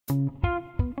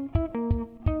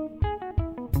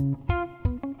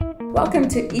Welcome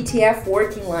to ETF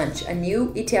Working Lunch, a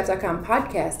new ETF.com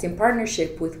podcast in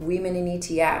partnership with Women in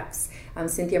ETFs. I'm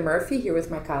Cynthia Murphy here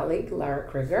with my colleague, Lara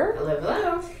Krieger. Hello,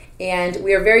 hello. And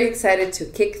we are very excited to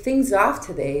kick things off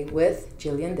today with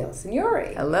Jillian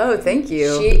DelSignore. Hello, thank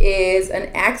you. She is an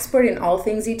expert in all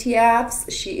things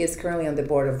ETFs. She is currently on the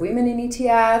board of Women in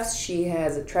ETFs. She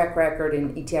has a track record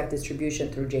in ETF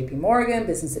distribution through JP Morgan,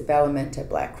 business development at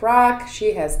BlackRock.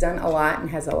 She has done a lot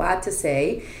and has a lot to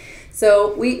say.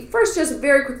 So we first just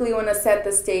very quickly want to set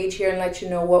the stage here and let you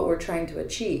know what we're trying to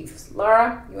achieve.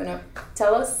 Lara, you want to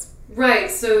tell us?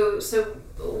 Right, so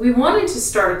we wanted to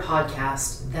start a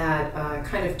podcast that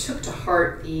kind of took to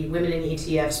heart the Women in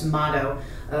ETFs motto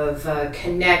of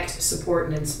connect, support,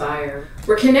 and inspire.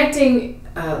 We're connecting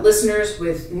listeners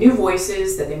with new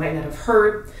voices that they might not have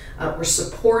heard. We're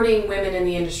supporting women in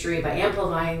the industry by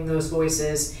amplifying those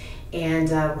voices. And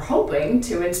we're hoping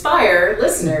to inspire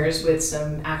listeners with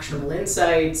some actionable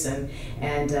insights and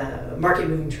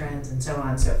market-moving trends and so on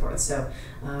and so forth. So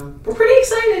we're pretty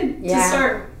excited to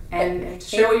start and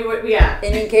show you what we got.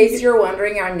 And in case you're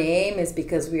wondering, our name is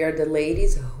because we are the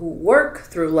ladies who work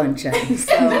through luncheon.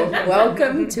 So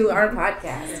welcome to our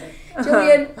podcast.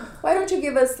 Jillian, why don't you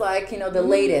give us the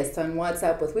latest on what's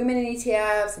up with Women in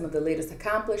ETFs, some of the latest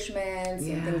accomplishments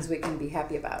and things we can be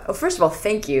happy about. Oh, first of all,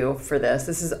 thank you for this.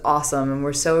 This is awesome, and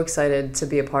we're so excited to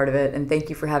be a part of it. And thank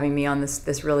you for having me on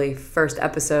this really first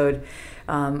episode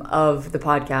of the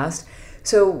podcast.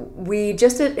 So we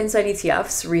just at Inside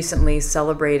ETFs recently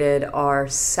celebrated our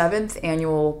 7th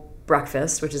annual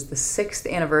breakfast, which is the 6th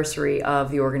anniversary of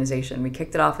the organization. We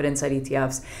kicked it off at Inside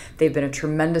ETFs. They've been a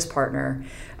tremendous partner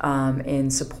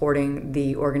in supporting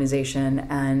the organization.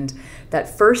 And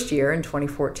that first year in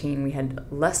 2014, we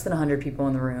had less than 100 people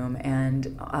in the room.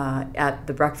 And at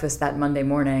the breakfast that Monday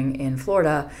morning in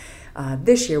Florida,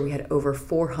 this year we had over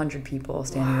 400 people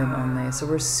standing room only. So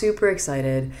we're super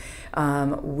excited.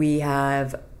 We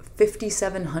have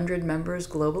 5,700 members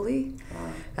globally.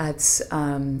 Wow. That's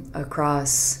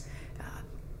across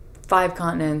 5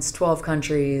 continents, 12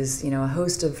 countries, a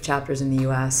host of chapters in the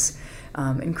U.S.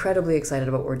 Incredibly excited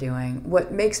about what we're doing.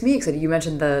 What makes me excited, you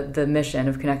mentioned the mission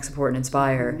of Connect, Support, and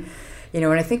Inspire. Mm-hmm.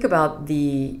 When I think about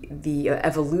the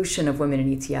evolution of women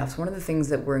in ETFs, one of the things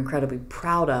that we're incredibly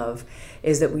proud of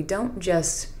is that we don't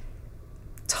just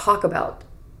talk about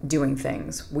doing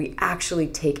things. We actually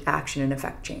take action and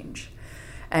affect change.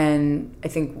 And I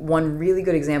think one really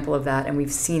good example of that, and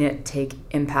we've seen it take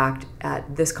impact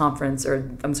at this conference,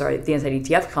 the Inside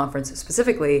ETF conference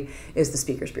specifically, is the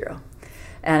Speakers Bureau.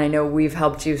 And I know we've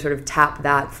helped you sort of tap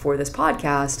that for this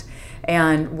podcast.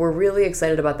 And we're really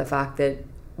excited about the fact that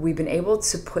we've been able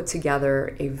to put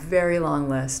together a very long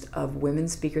list of women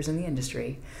speakers in the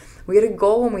industry. We had a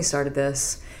goal when we started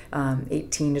this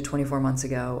 18 to 24 months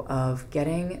ago of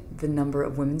getting the number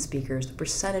of women speakers, the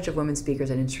percentage of women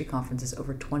speakers at industry conferences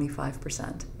over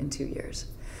 25% in 2 years.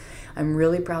 I'm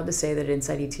really proud to say that at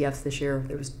Inside ETFs this year,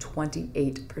 there was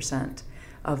 28%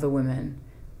 of the women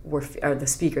were female.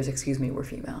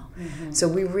 Mm-hmm. So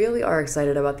we really are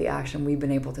excited about the action we've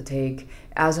been able to take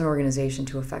as an organization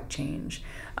to affect change.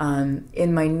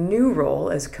 In my new role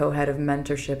as co-head of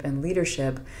mentorship and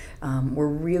leadership, we're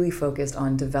really focused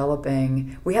on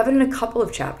developing, we have it in a couple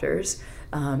of chapters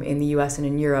in the US and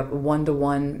in Europe,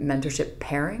 one-to-one mentorship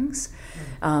pairings,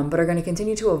 but are going to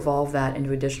continue to evolve that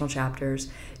into additional chapters,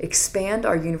 expand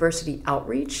our university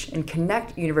outreach and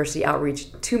connect university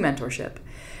outreach to mentorship.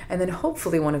 And then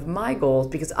hopefully one of my goals,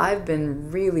 because I've been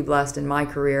really blessed in my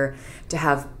career to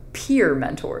have peer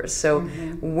mentors, so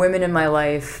women in my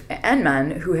life and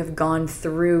men who have gone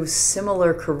through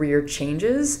similar career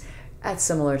changes at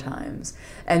similar times.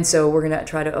 And so we're going to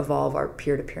try to evolve our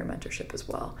peer-to-peer mentorship as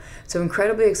well. So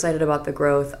incredibly excited about the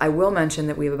growth. I will mention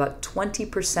that we have about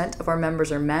 20% of our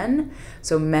members are men.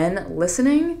 So men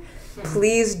listening,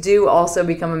 please do also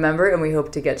become a member, and we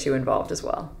hope to get you involved as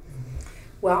well.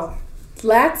 Well,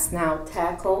 let's now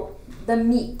tackle the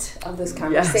meat of this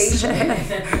conversation,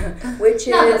 which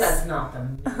is... That's not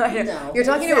them. No, you're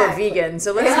talking to a vegan,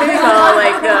 so let's maybe call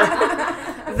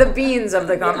it the beans of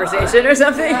the conversation or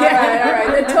something. All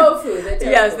right. The tofu.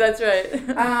 Yes, that's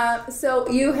right. So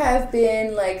you have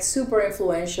been super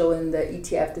influential in the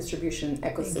ETF distribution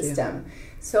ecosystem.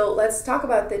 So let's talk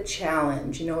about the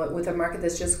challenge, with a market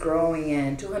that's just growing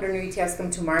and 200 new ETFs come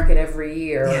to market every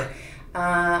year.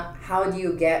 How do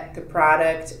you get the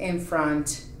product in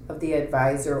front of the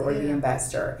advisor or the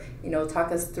investor.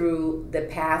 Talk us through the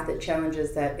path, the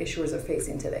challenges that issuers are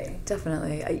facing today.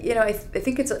 Definitely. I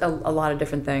think it's a lot of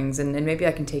different things, and maybe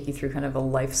I can take you through kind of a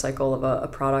life cycle of a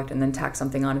product and then tack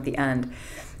something on at the end.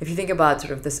 If you think about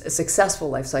sort of a successful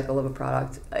life cycle of a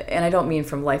product, and I don't mean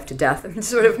from life to death, I mean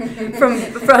sort of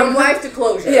from life to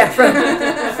closure. Yeah,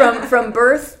 from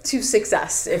birth to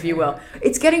success, if you will.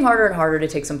 It's getting harder and harder to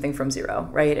take something from zero,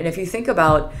 right? And if you think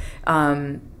about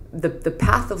the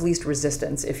path of least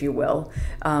resistance, if you will,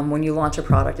 when you launch a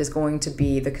product is going to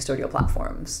be the custodial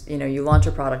platforms. You launch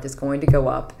a product, it's going to go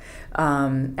up,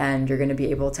 and you're going to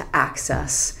be able to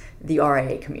access the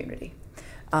RIA community.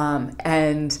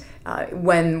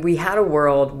 When we had a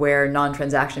world where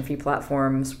non-transaction fee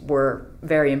platforms were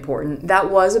very important,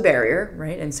 that was a barrier,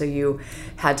 right? And so you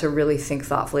had to really think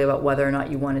thoughtfully about whether or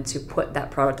not you wanted to put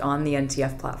that product on the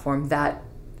NTF platform. That,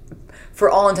 for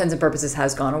all intents and purposes,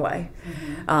 has gone away.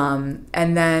 Mm-hmm.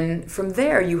 And then from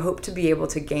there, you hope to be able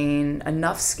to gain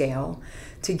enough scale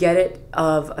to get it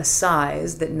of a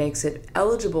size that makes it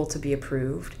eligible to be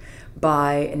approved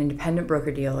by an independent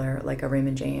broker-dealer like a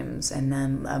Raymond James and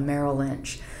then a Merrill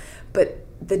Lynch. But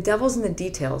the devil's in the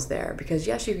details there, because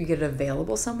yes, you can get it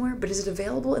available somewhere, but is it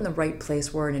available in the right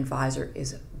place where an advisor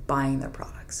is buying their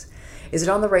products? Is it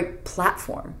on the right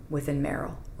platform within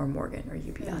Merrill or Morgan or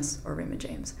UBS or Raymond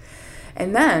James?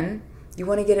 And then you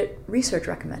want to get it research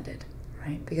recommended,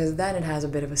 right? Because then it has a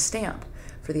bit of a stamp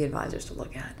for the advisors to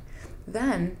look at.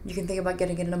 Then you can think about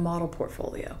getting it in a model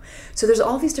portfolio. So there's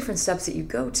all these different steps that you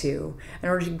go to in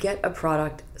order to get a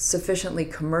product sufficiently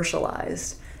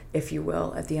commercialized, if you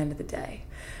will, at the end of the day.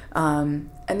 And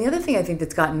the other thing I think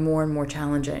that's gotten more and more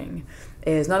challenging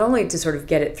is not only to sort of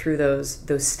get it through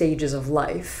those stages of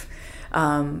life,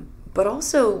 but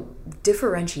also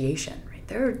differentiation. Right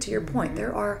there, to your point,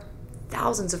 there are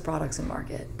thousands of products in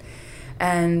market,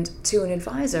 and to an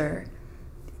advisor,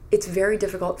 it's very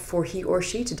difficult for he or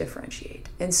she to differentiate.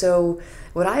 And so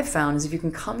what I've found is if you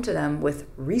can come to them with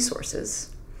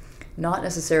resources, not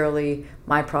necessarily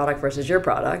my product versus your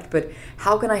product, but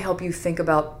how can I help you think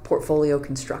about portfolio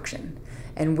construction?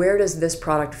 And where does this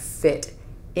product fit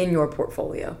in your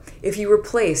portfolio? If you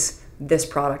replace this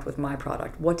product with my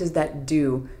product, what does that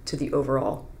do to the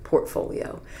overall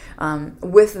portfolio?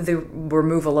 With the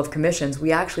removal of commissions,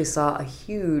 we actually saw a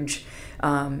huge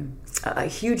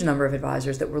number of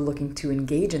advisors that were looking to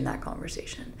engage in that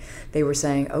conversation. They were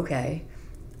saying, okay,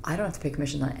 I don't have to pay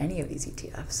commissions on any of these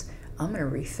ETFs. I'm going to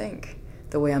rethink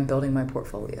the way I'm building my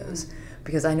portfolios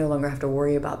because I no longer have to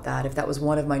worry about that. If that was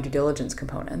one of my due diligence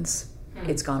components,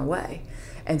 it's gone away.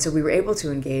 And so we were able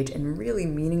to engage in really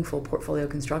meaningful portfolio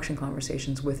construction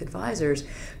conversations with advisors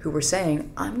who were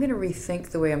saying, I'm going to rethink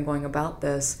the way I'm going about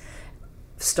this,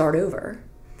 start over.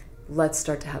 Let's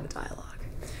start to have a dialogue.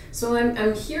 So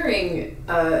I'm hearing,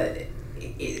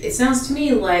 it sounds to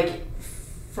me like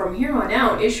from here on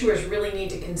out, issuers really need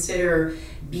to consider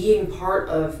being part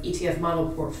of ETF model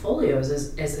portfolios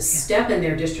as a step in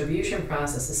their distribution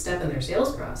process, a step in their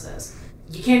sales process.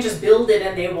 You can't just build it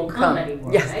and they will come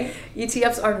anymore, right?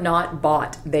 ETFs are not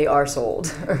bought, they are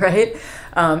sold, right?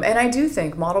 And I do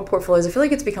think model portfolios, I feel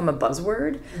like it's become a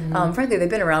buzzword. Mm-hmm. Frankly, they've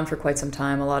been around for quite some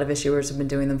time. A lot of issuers have been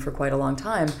doing them for quite a long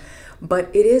time.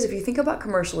 But it is, if you think about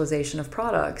commercialization of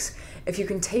products, if you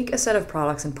can take a set of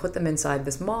products and put them inside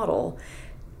this model,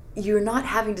 you're not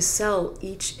having to sell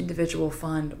each individual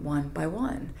fund one by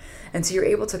one. And so you're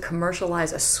able to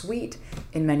commercialize a suite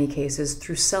in many cases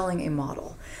through selling a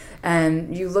model.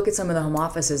 And you look at some of the home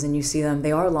offices and you see them,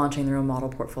 they are launching their own model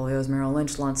portfolios. Merrill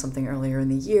Lynch launched something earlier in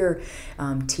the year.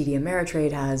 TD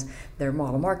Ameritrade has their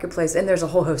model marketplace. And there's a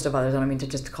whole host of others. I don't mean to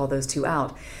just call those two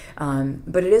out.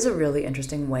 But it is a really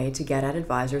interesting way to get at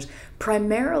advisors.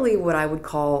 Primarily what I would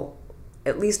call,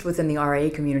 at least within the RIA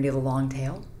community, the long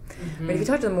tail. Mm-hmm. But if you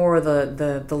talk to more of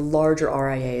the larger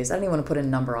RIAs, I don't even want to put a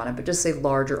number on it, but just say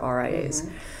larger RIAs.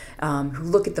 Mm-hmm. Who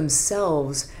look at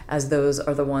themselves as those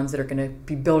are the ones that are going to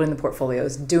be building the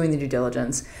portfolios, doing the due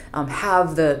diligence,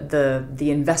 have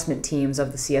the investment teams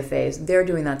of the CFAs. They're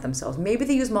doing that themselves. Maybe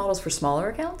they use models for smaller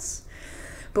accounts,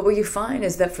 but what you find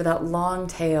is that for that long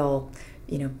tail,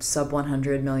 sub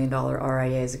 $100 million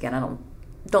RIAs, again, I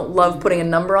don't love putting a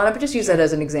number on it, but just use that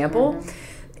as an example.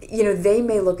 Mm-hmm. They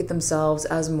may look at themselves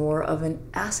as more of an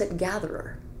asset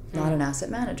gatherer, not an asset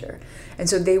manager. And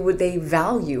so they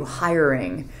value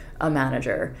hiring a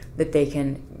manager that they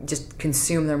can just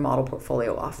consume their model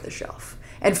portfolio off the shelf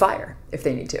and fire if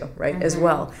they need to, right, as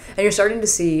well. And you're starting to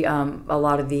see a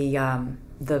lot of the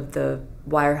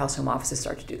wirehouse home offices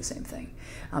start to do the same thing.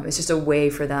 It's just a way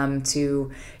for them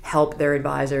to help their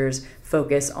advisors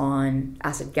focus on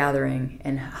asset gathering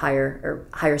and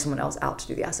hire someone else out to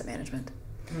do the asset management.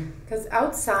 Because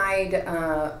outside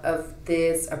of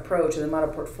this approach of the model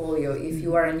portfolio, if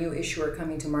you are a new issuer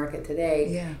coming to market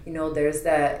today, there's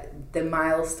the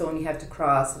milestone you have to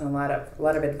cross and a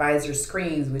lot of advisor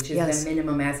screens, which is the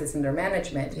minimum assets under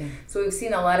management. So we've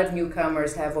seen a lot of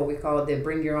newcomers have what we call the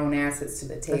bring your own assets to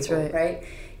the table. That's right?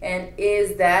 And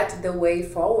is that the way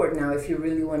forward now if you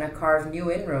really want to carve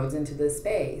new inroads into this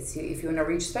space? If you want to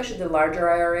reach, especially the larger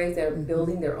IRAs that are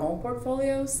building their own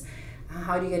portfolios,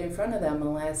 how do you get in front of them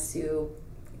unless you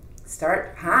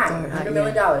start high, $100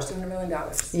 million, $200 million?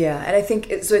 Yeah, and I think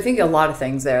a lot of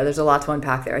things there. There's a lot to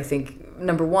unpack there. I think,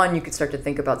 number one, you could start to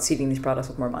think about seeding these products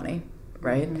with more money,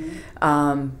 right?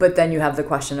 But then you have the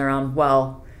question around,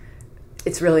 well,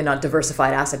 it's really not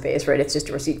diversified asset base, right? It's just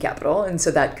your seed capital, and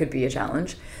so that could be a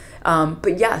challenge.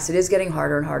 But yes, it is getting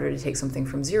harder and harder to take something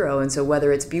from zero. And so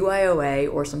whether it's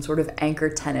BYOA or some sort of anchor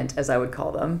tenant, as I would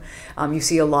call them, you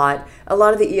see a lot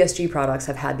of the ESG products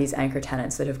have had these anchor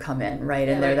tenants that have come in, right?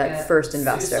 And they're that first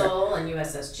investor. Susol and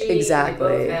USSG. Exactly.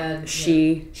 They both had,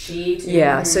 She too.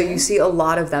 Yeah, so you see a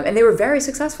lot of them. And they were very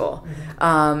successful.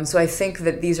 So I think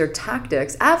that these are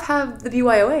tactics. The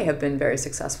BYOA have been very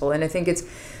successful. And I think it's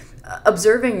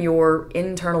observing your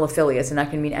internal affiliates, and that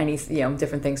can mean any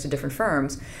different things to different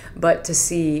firms, but to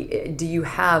see, do you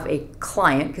have a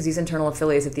client, because these internal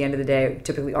affiliates at the end of the day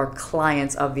typically are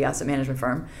clients of the asset management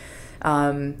firm,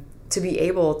 to be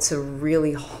able to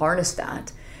really harness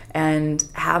that and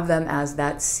have them as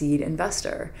that seed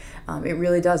investor. It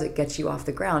really does. It gets you off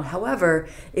the ground. However,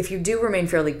 if you do remain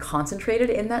fairly concentrated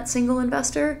in that single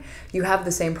investor, you have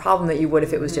the same problem that you would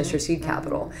if it was just your seed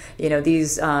capital.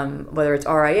 These, whether it's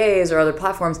RIAs or other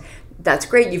platforms, that's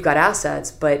great. You've got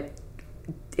assets, but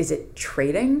is it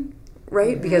trading,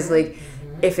 right? Because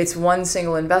if it's one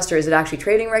single investor, is it actually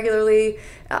trading regularly?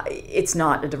 It's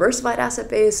not a diversified asset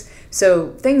base.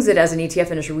 So things that as an ETF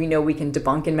industry, we know we can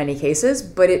debunk in many cases,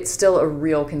 but it's still a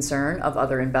real concern of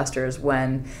other investors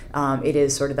when it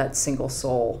is sort of that single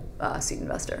sole seed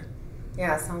investor.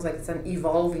 Yeah, it sounds like it's an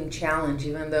evolving challenge,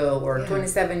 even though we're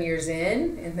 27 years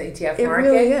in the ETF market. It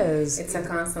really is. It's a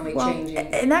constantly changing.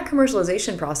 And that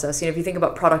commercialization process, if you think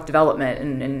about product development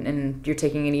and you're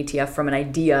taking an ETF from an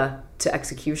idea to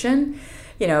execution,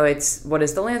 it's what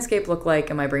does the landscape look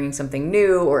like? Am I bringing something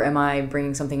new, or am I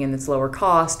bringing something in that's lower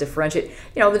cost, differentiate?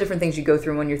 All the different things you go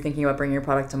through when you're thinking about bringing your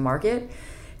product to market.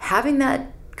 Having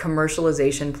that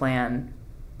commercialization plan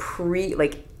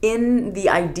in the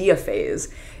idea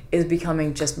phase is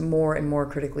becoming just more and more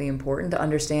critically important to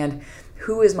understand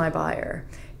who is my buyer.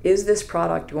 Is this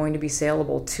product going to be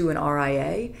saleable to an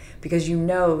RIA? Because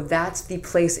that's the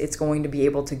place it's going to be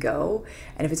able to go.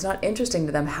 And if it's not interesting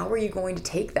to them, how are you going to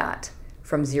take that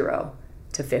from 0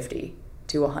 to 50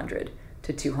 to 100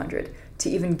 to 200 to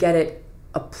even get it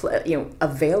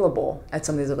available at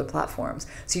some of these other platforms?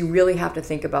 So you really have to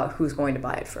think about who's going to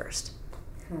buy it first.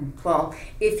 Well,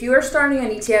 if you are starting an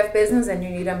ETF business and you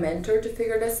need a mentor to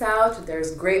figure this out,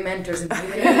 there's great mentors in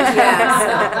ETFs.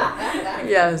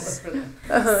 Yes.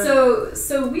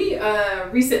 So we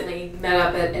recently met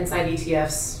up at Inside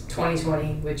ETFs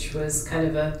 2020, which was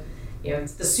kind of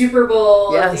it's the Super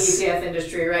Bowl of the ETF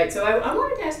industry, right? So I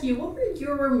wanted to ask you, what were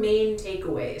your main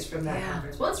takeaways from that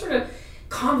conference? What sort of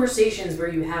conversations were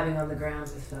you having on the ground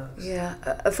with folks? Yeah,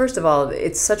 first of all,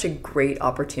 it's such a great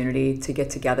opportunity to get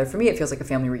together. For me, it feels like a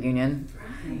family reunion.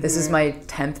 Right. This is my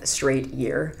 10th straight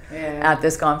year at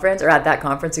this conference, or at that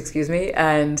conference, excuse me.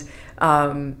 And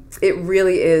it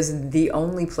really is the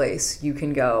only place you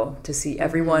can go to see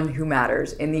everyone who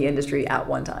matters in the industry at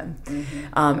one time.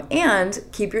 And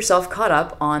keep yourself caught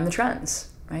up on the trends,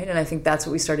 right? And I think that's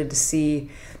what we started to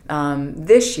see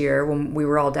this year when we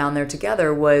were all down there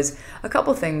together. Was a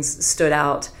couple things stood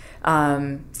out.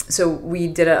 So we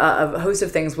did a host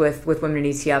of things with women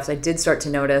in ETFs. I did start to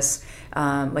notice,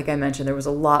 like I mentioned, there was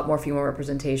a lot more female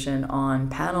representation on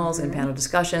panels and panel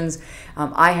discussions.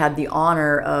 I had the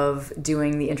honor of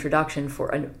doing the introduction for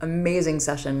an amazing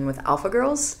session with Alpha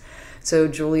Girls. So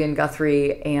Julian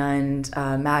Guthrie and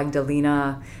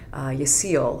Magdalena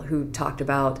Yacil, who talked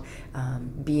about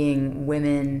being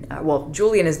women.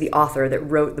 Julian is the author that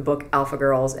wrote the book Alpha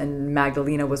Girls, and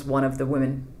Magdalena was one of the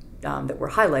women that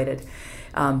were highlighted.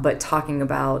 But talking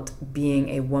about being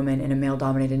a woman in a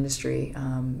male-dominated industry,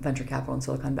 venture capital in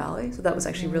Silicon Valley. So that was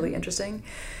actually really interesting.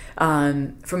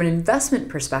 From an investment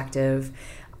perspective,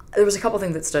 there was a couple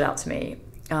things that stood out to me.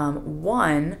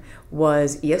 One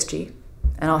was ESG.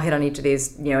 And I'll hit on each of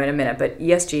these, in a minute. But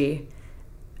ESG,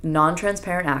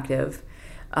 non-transparent active,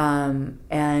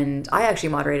 and I actually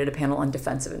moderated a panel on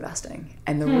defensive investing,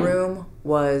 and the room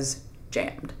was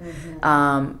jammed,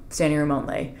 standing room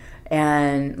only.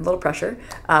 and a little pressure,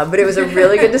 but it was a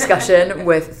really good discussion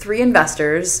with 3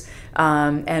 investors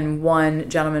and one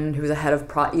gentleman who was a head of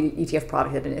ETF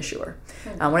product at an issuer.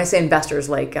 When I say investors,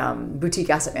 like boutique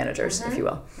asset managers, if you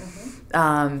will.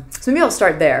 So maybe I'll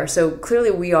start there. So clearly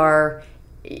we are,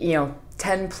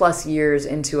 10 plus years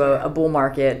into a bull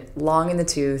market, long in the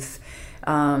tooth.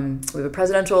 We have a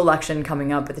presidential election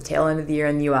coming up at the tail end of the year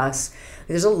in the U.S.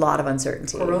 There's a lot of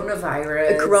uncertainty.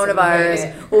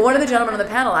 Coronavirus. Well, one of the gentlemen on the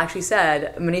panel actually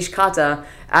said, Manish Kata,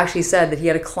 actually said that he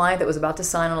had a client that was about to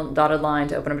sign on a dotted line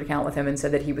to open up an account with him and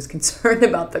said that he was concerned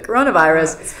about the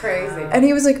coronavirus. It's crazy. And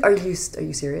he was like, "Are you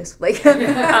serious?" Like,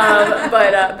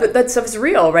 but that stuff is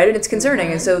real, right? And it's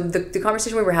concerning. And so the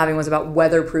conversation we were having was about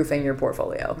weatherproofing your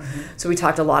portfolio. So we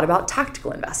talked a lot about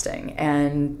tactical investing,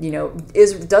 and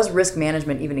does risk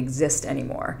management even exist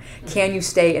anymore? Can you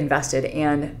stay invested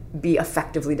and be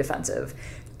effectively defensive?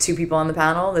 2 people on the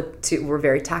panel, the 2 were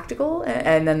very tactical,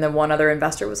 and then the one other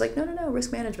investor was like, no,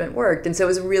 risk management worked. And so it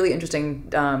was a really interesting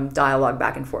dialogue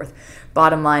back and forth.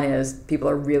 Bottom line is people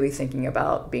are really thinking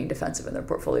about being defensive in their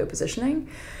portfolio positioning.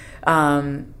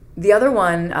 The other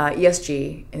one,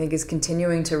 ESG, I think is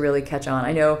continuing to really catch on.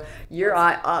 I know your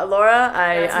eye, Laura.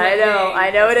 I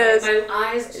know it is.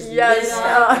 My eyes just lit yes.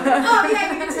 up. Oh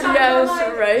yeah, you can talk yes,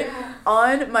 right.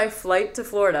 On my flight to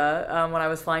Florida, when I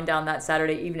was flying down that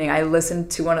Saturday evening, I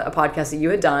listened to a podcast that you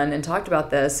had done and talked about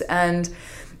this. And,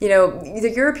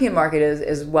 the European market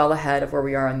is well ahead of where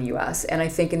we are in the U.S. And I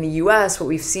think in the U.S., what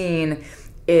we've seen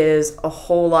is a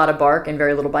whole lot of bark and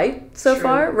very little bite so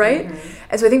far, right?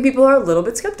 And so I think people are a little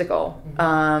bit skeptical,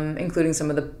 including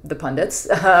some of the pundits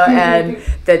and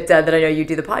that I know you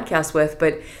do the podcast with.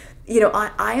 But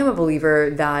I am a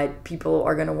believer that people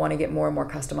are going to want to get more and more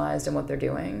customized in what they're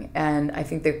doing. And I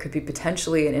think there could be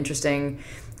potentially an interesting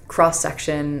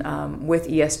cross-section with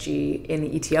ESG in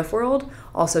the ETF world,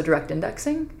 also direct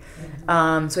indexing.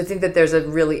 So I think that there's a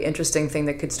really interesting thing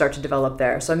that could start to develop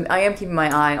there. So I am keeping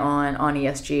my eye on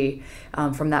ESG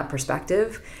from that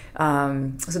perspective.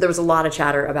 So there was a lot of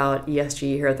chatter about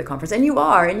ESG here at the conference, and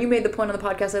you made the point on the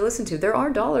podcast I listened to, there are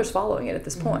dollars following it at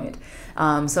this point.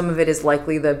 Some of it is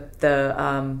likely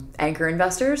the anchor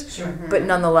investors, but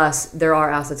nonetheless, there are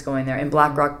assets going there, and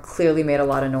BlackRock clearly made a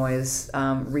lot of noise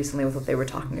recently with what they were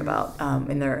talking about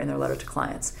in their letter to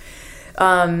clients.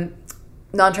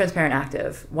 Non-transparent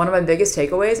active. One of my biggest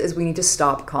takeaways is we need to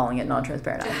stop calling it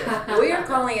non-transparent active. We are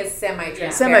calling it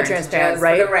semi-transparent. Semi-transparent,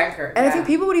 right? For the record. And I think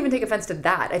people would even take offense to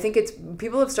that. I think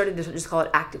people have started to just call it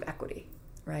active equity,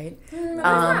 right? No, it's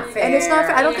not fair. And it's not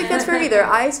fair. I don't think that's fair either.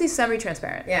 I say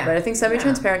semi-transparent. Yeah. But I think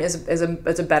semi-transparent is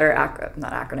a better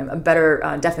a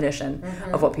better definition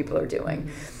of what people are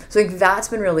doing. So I think that's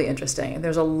been really interesting.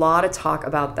 There's a lot of talk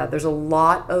about that. There's a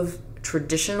lot of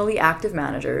traditionally active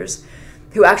managers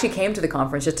who actually came to the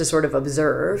conference just to sort of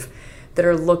observe, that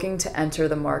are looking to enter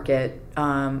the market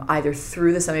either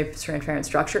through the semi-transparent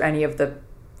structure, any of the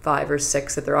 5 or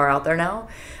 6 that there are out there now.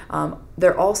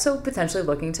 They're also potentially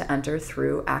looking to enter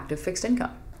through active fixed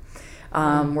income,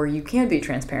 where you can be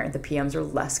transparent. The PMs are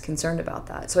less concerned about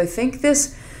that. So I think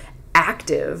this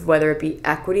active, whether it be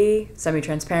equity,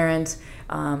 semi-transparent,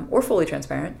 or fully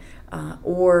transparent,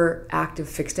 or active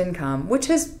fixed income, which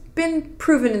has been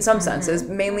proven in some senses,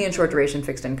 mainly in short duration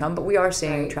fixed income, but we are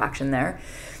seeing traction there.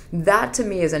 That to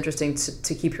me is interesting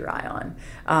to keep your eye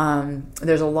on.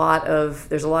 There's a lot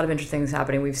of interesting things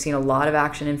happening. We've seen a lot of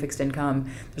action in fixed income.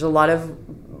 There's a lot of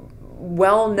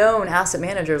well-known asset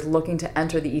managers looking to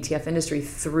enter the ETF industry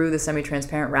through the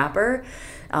semi-transparent wrapper.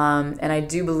 And I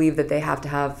do believe that they have to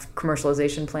have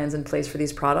commercialization plans in place for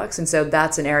these products. And so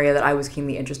that's an area that I was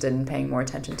keenly interested in paying more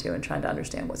attention to and trying to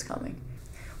understand what's coming.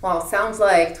 Well, sounds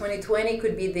like 2020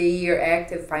 could be the year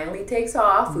active finally takes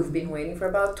off. We've been waiting for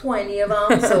about 20 of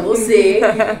them, so we'll see.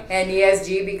 And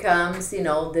ESG becomes,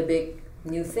 the big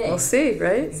new thing. We'll see,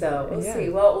 right? So we'll see.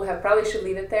 Well, we probably should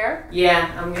leave it there.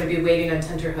 Yeah, I'm going to be waiting on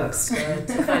tenterhooks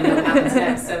to find out what happens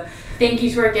next. So thank you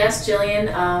to our guest,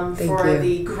 Jillian, for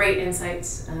the great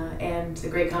insights and the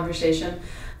great conversation.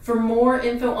 For more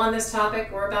info on this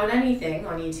topic or about anything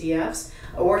on ETFs,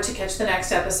 or to catch the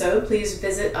next episode, please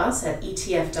visit us at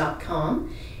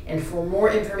ETF.com. And for more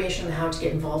information on how to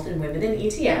get involved in Women in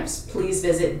ETFs, please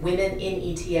visit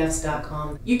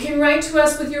womeninetfs.com. You can write to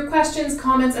us with your questions,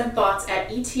 comments, and thoughts at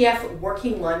ETF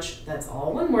Working Lunch, that's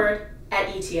all one word, at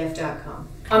ETF.com.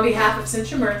 On behalf of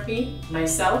Cynthia Murphy,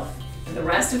 myself, and the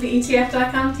rest of the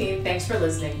ETF.com team, thanks for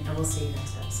listening, and we'll see you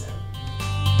next time.